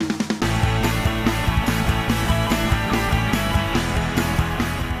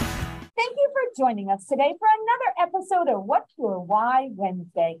joining us today for another episode of What's Your Why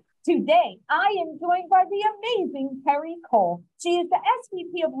Wednesday. Today, I am joined by the amazing Terry Cole. She is the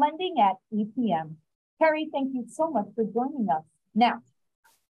SVP of Lending at EPM. Terry, thank you so much for joining us. Now,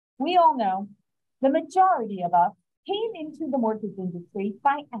 we all know the majority of us came into the mortgage industry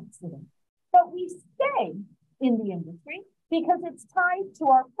by accident, but we stay in the industry because it's tied to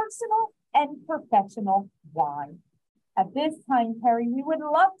our personal and professional why. At this time, Terry, we would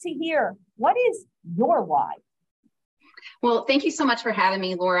love to hear, what is your why? Well, thank you so much for having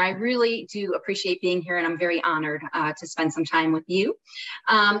me, Laura. I really do appreciate being here, and I'm very honored to spend some time with you.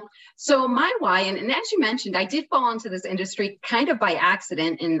 So my why, and as you mentioned, I did fall into this industry kind of by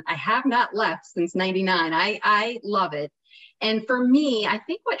accident, and I have not left since '99. I love it. And for me, I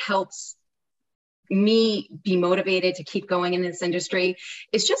think what helps me be motivated to keep going in this industry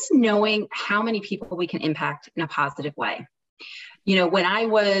is just knowing how many people we can impact in a positive way. You know, when I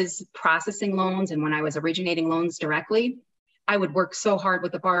was processing loans and when I was originating loans directly, I would work so hard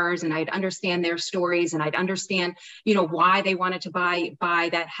with the borrowers, and I'd understand their stories, and I'd understand, you know, why they wanted to buy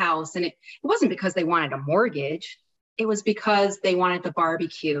that house. And it wasn't because they wanted a mortgage. It was because they wanted the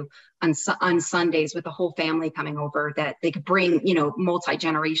barbecue on Sundays with the whole family coming over, that they could bring, you know,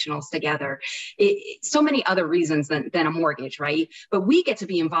 multi-generationals together. So many other reasons than a mortgage, right? But we get to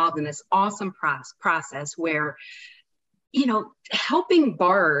be involved in this awesome process where, you know, helping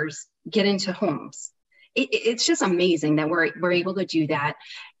borrowers get into homes. It's just amazing that we're able to do that.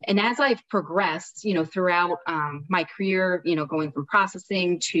 And as I've progressed, you know, throughout my career, you know, going from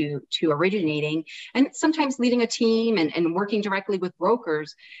processing to originating, and sometimes leading a team and working directly with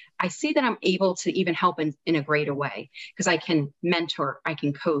brokers, I see that I'm able to even help in a greater way, because I can mentor, I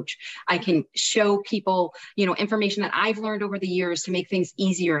can coach, I can show people, you know, information that I've learned over the years to make things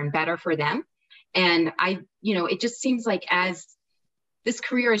easier and better for them. And you know, it just seems like as this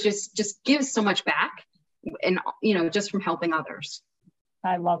career is just gives so much back, and, you know, just from helping others.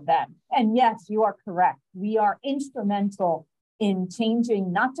 I love that. And yes, you are correct. We are instrumental in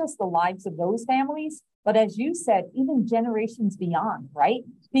changing not just the lives of those families, but as you said, even generations beyond, right?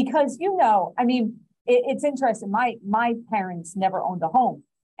 Because, you know, I mean, it's interesting. My parents never owned a home.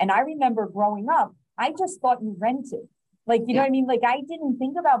 And I remember growing up, I just thought you rented. Like, you know what I mean? Like, I didn't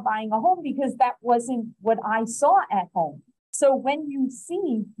think about buying a home because that wasn't what I saw at home. So when you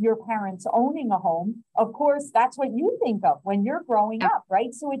see your parents owning a home, of course, that's what you think of when you're growing up,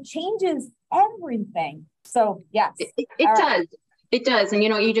 right? So it changes everything. So yes. It does. It does. And, you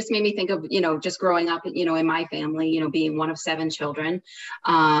know, you just made me think of, you know, just growing up, you know, in my family, you know, being one of 7 children.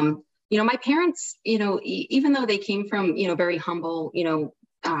 You know, my parents, you know, even though they came from, you know, very humble, you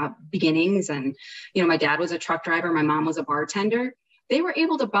know, beginnings, and, you know, my dad was a truck driver, my mom was a bartender, they were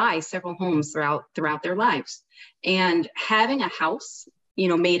able to buy several homes throughout their lives. And having a house, you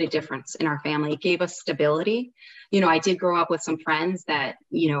know, made a difference in our family. It gave us stability. You know, I did grow up with some friends that,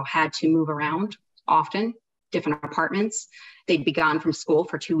 you know, had to move around often, different apartments. They'd be gone from school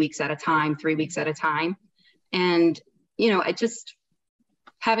for 2 weeks at a time, 3 weeks at a time. And, you know, it just,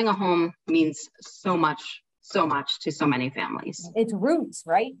 having a home means so much to so many families. It's roots,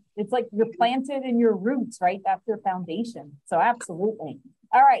 right? It's like you're planted in your roots, right? That's your foundation. So absolutely.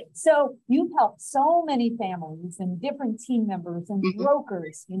 All right. So you've helped so many families and different team members and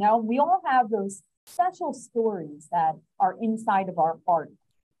brokers. You know, we all have those special stories that are inside of our heart.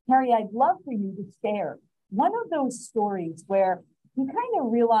 Terry, I'd love for you to share one of those stories where you kind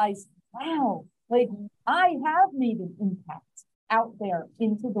of realize, wow, like I have made an impact out there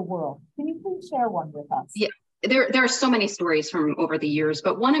into the world. Can you please share one with us? Yeah, there are so many stories from over the years,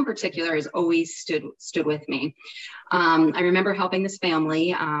 but one in particular has always stood with me. I remember helping this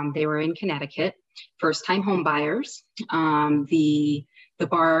family. They were in Connecticut, first-time home buyers. The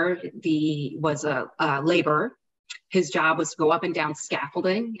bar was a laborer. His job was to go up and down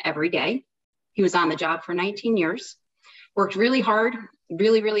scaffolding every day. He was on the job for 19 years, worked really hard,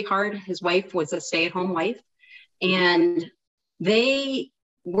 really hard. His wife was a stay-at-home wife, and they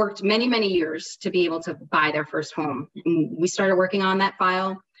worked many years to be able to buy their first home. And we started working on that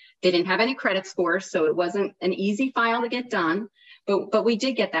file. They didn't have any credit scores, so it wasn't an easy file to get done, but we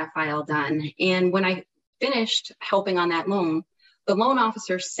did get that file done. And when I finished helping on that loan, the loan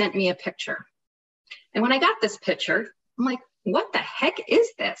officer sent me a picture. And when I got this picture, I'm like, what the heck is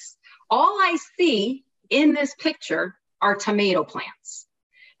this? All I see in this picture are tomato plants.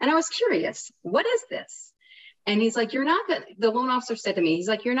 And I was curious, what is this? And he's like, the loan officer said to me, he's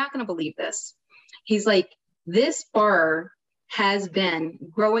like, you're not going to believe this. He's like, this borrower has been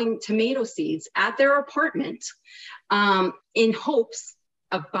growing tomato seeds at their apartment in hopes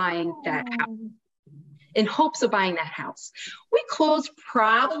of buying that house. in hopes of buying that house. We closed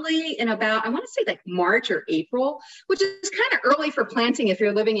probably in about, I want to say like March or April, which is kind of early for planting if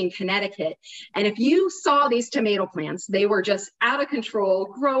you're living in Connecticut. And if you saw these tomato plants, they were just out of control,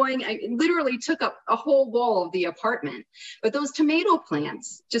 growing. I literally took up a whole wall of the apartment. But those tomato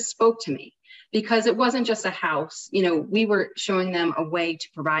plants just spoke to me, because it wasn't just a house. You know, we were showing them a way to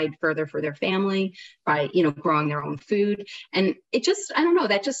provide further for their family by, you know, growing their own food. And it just, I don't know,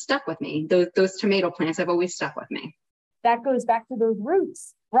 that just stuck with me. Those tomato plants have always stuck with me. That goes back to those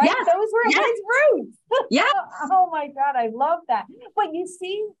roots, right? Yes. Those were his roots. Yes. Oh my God, I love that. But you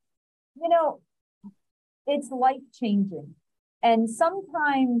see, you know, it's life changing. And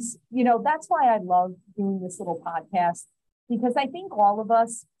sometimes, you know, that's why I love doing this little podcast, because I think all of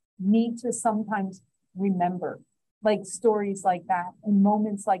us need to sometimes remember like stories like that and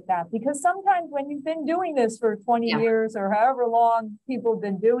moments like that, because sometimes when you've been doing this for 20 years or however long people have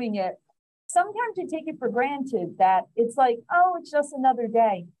been doing it, sometimes you take it for granted that it's like, oh, it's just another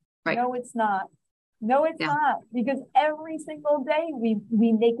day. Right. No, it's not. No, it's not, because every single day we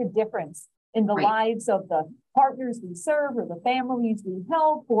make a difference in the lives of the partners we serve or the families we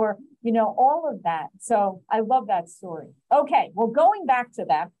help, or, you know, all of that. So I love that story. Okay, well, going back to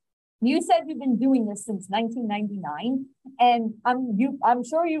that, you said you've been doing this since 1999, and I'm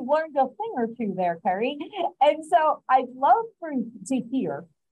sure you've learned a thing or two there, Kerry. And so I'd love to hear,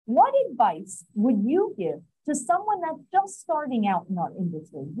 what advice would you give to someone that's just starting out in our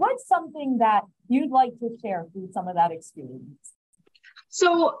industry? What's something that you'd like to share through some of that experience?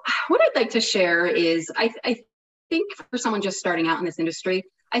 So what I'd like to share is, I think for someone just starting out in this industry,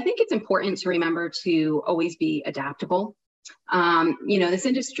 I think it's important to remember to always be adaptable. You know, this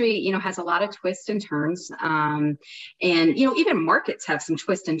industry, you know, has a lot of twists and turns. And, you know, even markets have some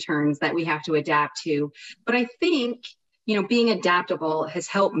twists and turns that we have to adapt to. But I think, you know, being adaptable has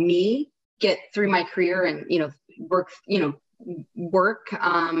helped me get through my career and, you know, work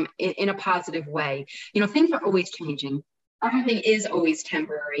in a positive way. You know, things are always changing. Everything is always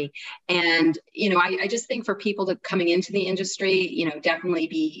temporary. And, you know, I just think for people coming into the industry, you know, definitely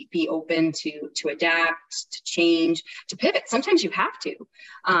be open to adapt, to change, to pivot. Sometimes you have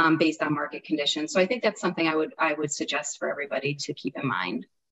to, based on market conditions. So I think that's something I would suggest for everybody to keep in mind.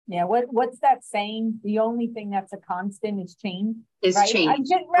 Yeah. What's that saying? The only thing that's a constant is change. Is right? change.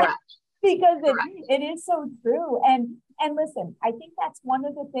 Because it is so true. And listen, I think that's one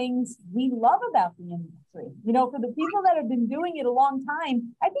of the things we love about the industry. You know, for the people that have been doing it a long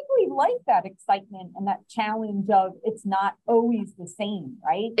time, I think we like that excitement and that challenge of it's not always the same,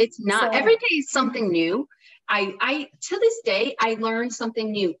 right? It's not. So, every day is something new. I to this day, I learn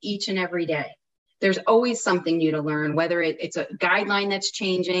something new each and every day. There's always something new to learn, whether it's a guideline that's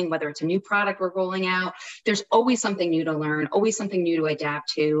changing, whether it's a new product we're rolling out. There's always something new to learn, always something new to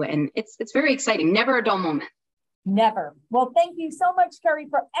adapt to. And it's very exciting. Never a dull moment. Never. Well, thank you so much, Kerry,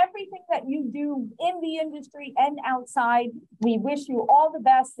 for everything that you do in the industry and outside. We wish you all the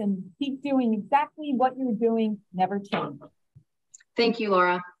best and keep doing exactly what you're doing. Never change. Thank you,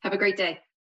 Laura. Have a great day.